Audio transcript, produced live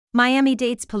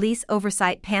Miami-Dade's police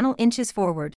oversight panel inches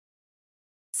forward.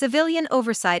 Civilian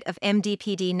oversight of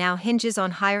MDPD now hinges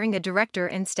on hiring a director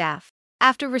and staff,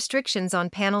 after restrictions on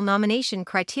panel nomination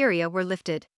criteria were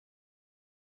lifted.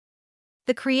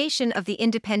 The creation of the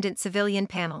Independent Civilian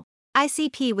Panel,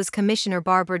 ICP, was Commissioner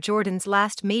Barbara Jordan's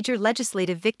last major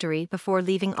legislative victory before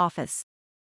leaving office.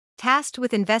 Tasked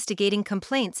with investigating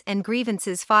complaints and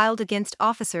grievances filed against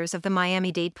officers of the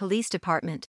Miami-Dade Police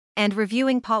Department, and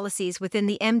reviewing policies within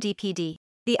the MDPD,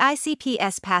 the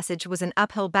ICP's passage was an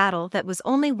uphill battle that was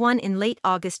only won in late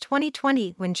August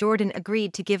 2020 when Jordan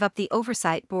agreed to give up the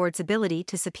Oversight Board's ability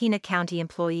to subpoena county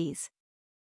employees.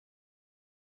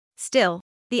 Still,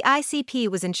 the ICP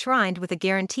was enshrined with a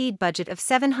guaranteed budget of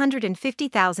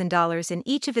 $750,000 in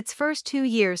each of its first 2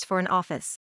 years for an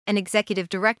office, an executive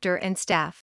director and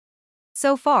staff.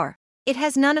 So far, it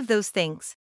has none of those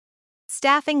things.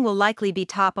 Staffing will likely be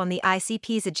top on the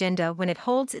ICP's agenda when it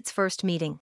holds its first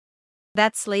meeting.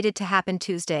 That's slated to happen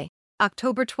Tuesday,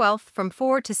 October 12 from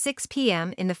 4 to 6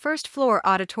 p.m. in the first-floor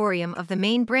auditorium of the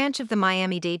main branch of the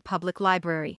Miami-Dade Public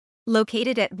Library,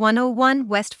 located at 101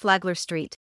 West Flagler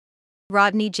Street.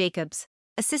 Rodney Jacobs,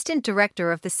 Assistant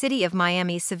Director of the City of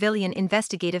Miami's Civilian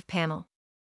Investigative Panel,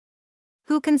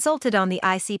 who consulted on the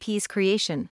ICP's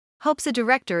creation, hopes a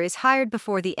director is hired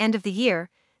before the end of the year.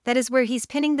 That is where he's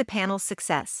pinning the panel's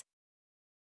success.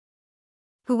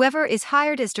 Whoever is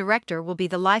hired as director will be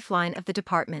the lifeline of the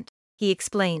department, he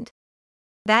explained.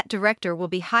 That director will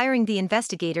be hiring the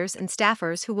investigators and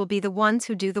staffers who will be the ones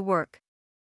who do the work.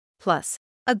 Plus,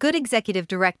 a good executive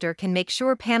director can make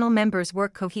sure panel members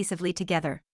work cohesively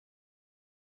together.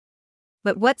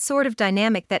 But what sort of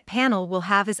dynamic that panel will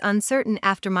have is uncertain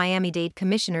after Miami-Dade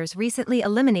commissioners recently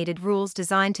eliminated rules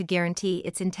designed to guarantee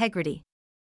its integrity.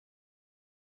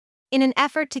 In an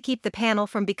effort to keep the panel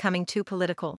from becoming too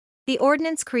political, the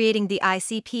ordinance creating the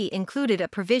ICP included a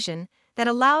provision that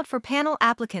allowed for panel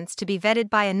applicants to be vetted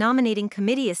by a nominating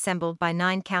committee assembled by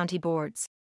 9 county boards.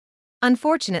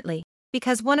 Unfortunately,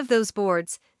 because one of those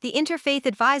boards, the Interfaith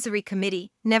Advisory Committee,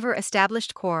 never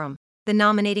established quorum, the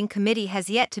nominating committee has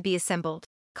yet to be assembled,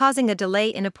 causing a delay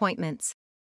in appointments.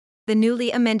 The newly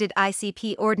amended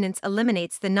ICP ordinance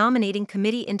eliminates the nominating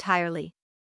committee entirely.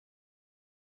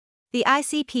 The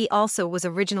ICP also was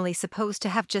originally supposed to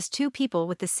have just 2 people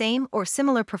with the same or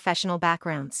similar professional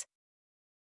backgrounds.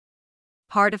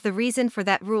 Part of the reason for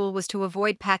that rule was to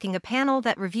avoid packing a panel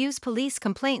that reviews police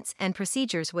complaints and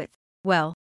procedures with,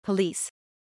 well, police.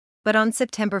 But on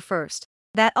September 1st,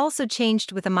 that also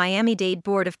changed with a Miami-Dade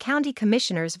Board of County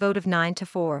Commissioners vote of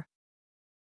 9-4.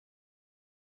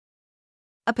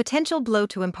 A potential blow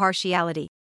to impartiality.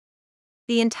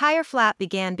 The entire flap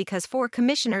began because 4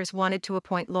 commissioners wanted to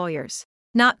appoint lawyers,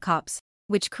 not cops,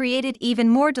 which created even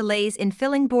more delays in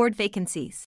filling board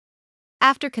vacancies.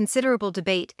 After considerable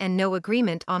debate and no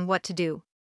agreement on what to do,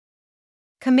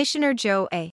 Commissioner Joe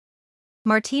A.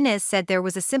 Martinez said there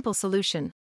was a simple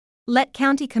solution: let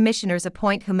county commissioners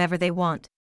appoint whomever they want.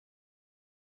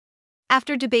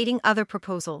 After debating other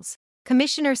proposals,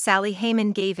 Commissioner Sally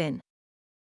Heyman gave in.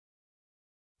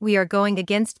 We are going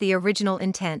against the original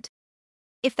intent.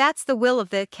 If that's the will of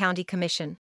the county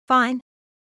commission, fine.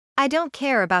 I don't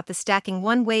care about the stacking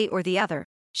one way or the other,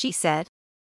 she said.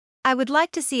 I would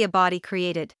like to see a body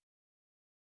created.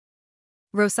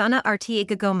 Rosana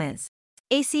Artiega Gomez,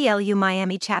 ACLU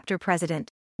Miami chapter president,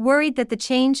 worried that the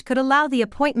change could allow the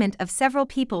appointment of several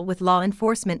people with law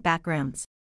enforcement backgrounds.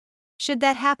 Should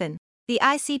that happen, the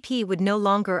ICP would no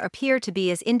longer appear to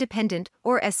be as independent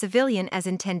or as civilian as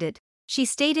intended, she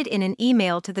stated in an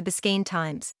email to the Biscayne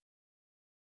Times.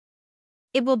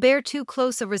 It will bear too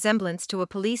close a resemblance to a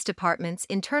police department's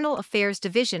internal affairs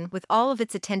division with all of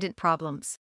its attendant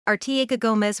problems, Artiega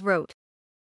Gomez wrote.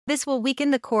 This will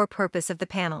weaken the core purpose of the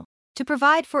panel, to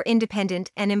provide for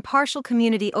independent and impartial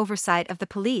community oversight of the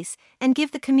police and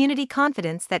give the community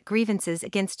confidence that grievances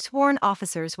against sworn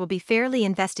officers will be fairly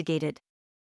investigated.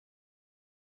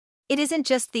 It isn't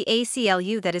just the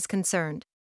ACLU that is concerned.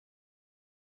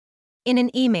 In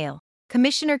an email,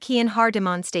 Commissioner Kian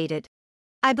Hardimon stated,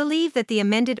 I believe that the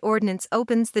amended ordinance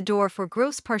opens the door for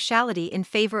gross partiality in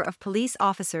favor of police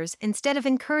officers instead of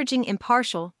encouraging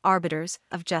impartial arbiters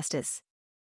of justice.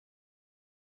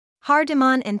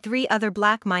 Hardimon and 3 other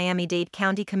Black Miami-Dade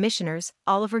County Commissioners,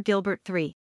 Oliver Gilbert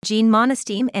III, Jean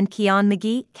Monesteem and Keon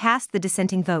McGee, cast the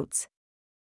dissenting votes.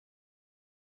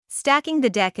 Stacking the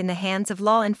deck in the hands of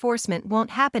law enforcement won't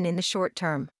happen in the short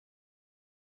term.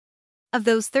 Of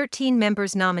those 13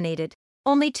 members nominated,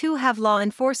 only 2 have law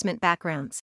enforcement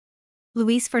backgrounds.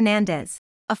 Luis Fernandez,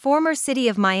 a former City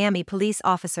of Miami police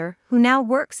officer who now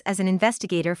works as an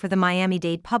investigator for the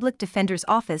Miami-Dade Public Defender's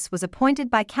Office, was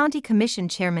appointed by County Commission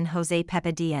Chairman Jose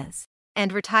Pepe Diaz,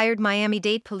 and retired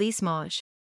Miami-Dade Police Maj.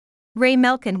 Ray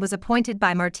Melkin was appointed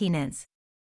by Martinez.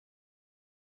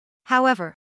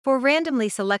 However, 4 randomly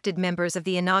selected members of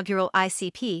the inaugural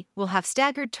ICP will have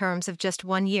staggered terms of just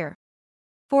 1 year.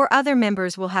 4 other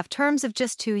members will have terms of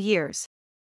just 2 years.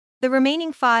 The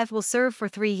remaining 5 will serve for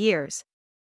 3 years.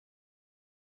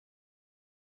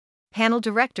 Panel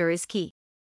director is key.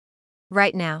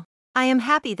 Right now, I am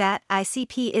happy that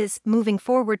ICP is moving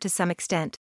forward to some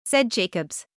extent, said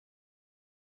Jacobs.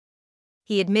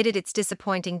 He admitted it's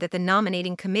disappointing that the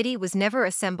nominating committee was never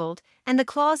assembled and the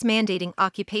clause mandating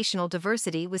occupational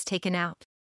diversity was taken out.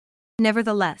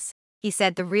 Nevertheless, he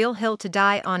said the real hill to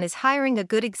die on is hiring a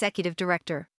good executive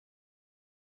director.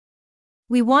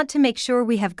 We want to make sure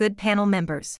we have good panel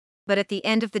members, but at the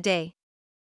end of the day,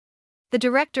 the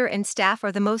director and staff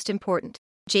are the most important,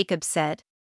 Jacobs said.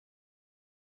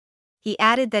 He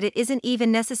added that it isn't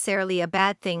even necessarily a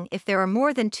bad thing if there are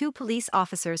more than 2 police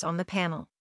officers on the panel.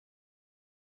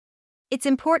 It's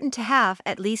important to have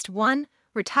at least 1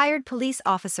 retired police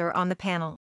officer on the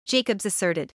panel, Jacobs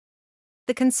asserted.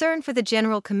 The concern for the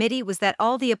General Committee was that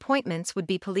all the appointments would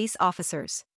be police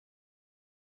officers.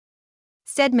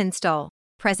 Stedman Stahl,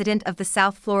 president of the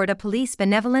South Florida Police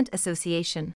Benevolent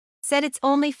Association, said it's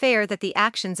only fair that the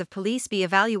actions of police be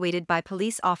evaluated by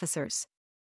police officers.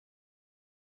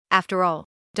 After all,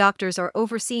 doctors are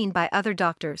overseen by other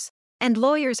doctors, and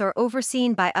lawyers are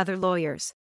overseen by other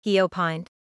lawyers, he opined.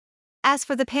 As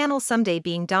for the panel someday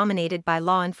being dominated by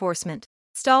law enforcement,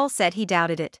 Stahl said he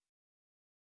doubted it.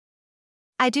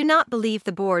 I do not believe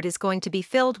the board is going to be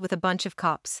filled with a bunch of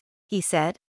cops, he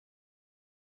said.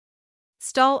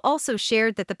 Stahl also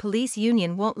shared that the police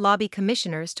union won't lobby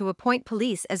commissioners to appoint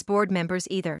police as board members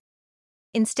either.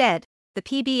 Instead, the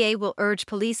PBA will urge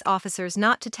police officers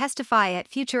not to testify at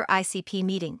future ICP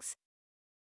meetings.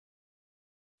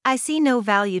 I see no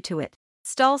value to it,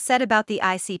 Stahl said about the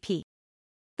ICP.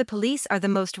 The police are the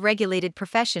most regulated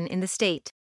profession in the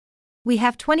state. We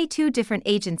have 22 different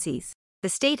agencies: the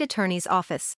state attorney's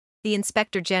office, the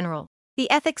inspector general, the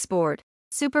ethics board,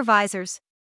 supervisors.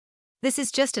 This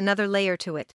is just another layer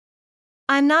to it.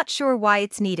 I'm not sure why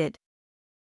it's needed.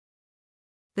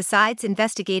 Besides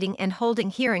investigating and holding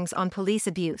hearings on police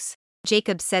abuse,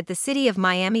 Jacobs said the City of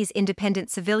Miami's independent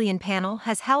civilian panel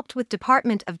has helped with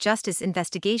Department of Justice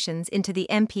investigations into the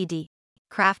MPD,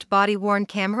 craft body-worn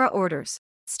camera orders,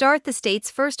 start the state's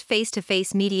first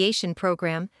face-to-face mediation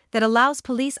program that allows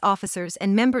police officers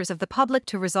and members of the public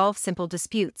to resolve simple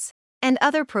disputes, and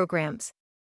other programs.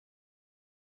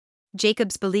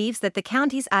 Jacobs believes that the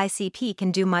county's ICP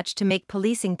can do much to make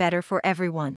policing better for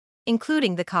everyone,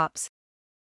 including the cops.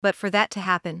 But for that to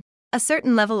happen, a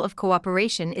certain level of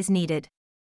cooperation is needed.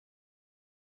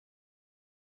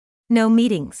 No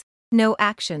meetings, no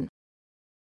action.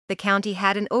 The county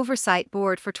had an oversight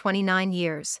board for 29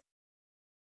 years.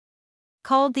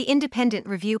 Called the Independent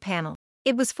Review Panel.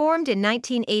 It was formed in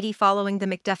 1980 following the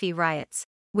McDuffie riots,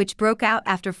 which broke out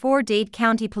after 4 Dade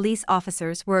County police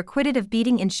officers were acquitted of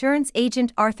beating insurance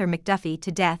agent Arthur McDuffie to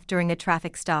death during a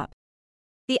traffic stop.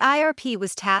 The IRP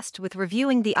was tasked with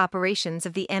reviewing the operations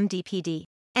of the MDPD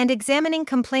and examining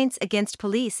complaints against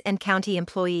police and county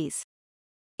employees.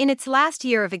 In its last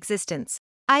year of existence,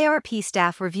 IRP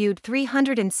staff reviewed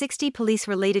 360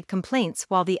 police-related complaints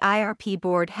while the IRP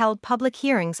board held public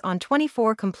hearings on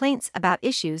 24 complaints about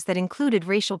issues that included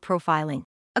racial profiling,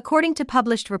 according to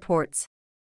published reports.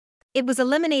 It was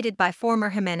eliminated by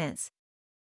former Jimenez.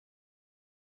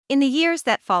 In the years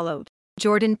that followed,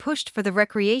 Jordan pushed for the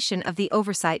recreation of the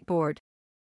Oversight Board.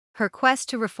 Her quest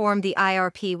to reform the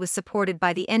IRP was supported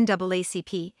by the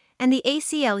NAACP and the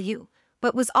ACLU,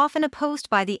 but was often opposed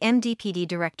by the MDPD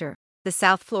director, the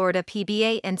South Florida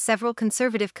PBA, and several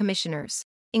conservative commissioners,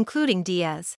 including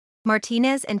Diaz,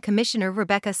 Martinez, and Commissioner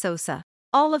Rebecca Sosa,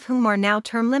 all of whom are now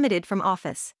term-limited from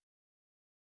office.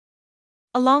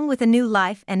 Along with a new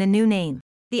life and a new name,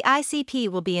 the ICP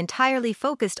will be entirely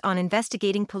focused on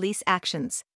investigating police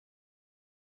actions.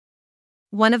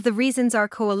 One of the reasons our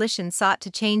coalition sought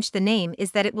to change the name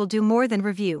is that it will do more than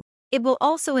review. It will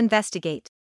also investigate.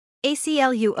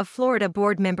 ACLU of Florida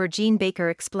board member Gene Baker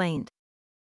explained.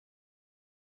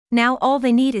 Now all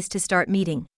they need is to start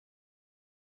meeting.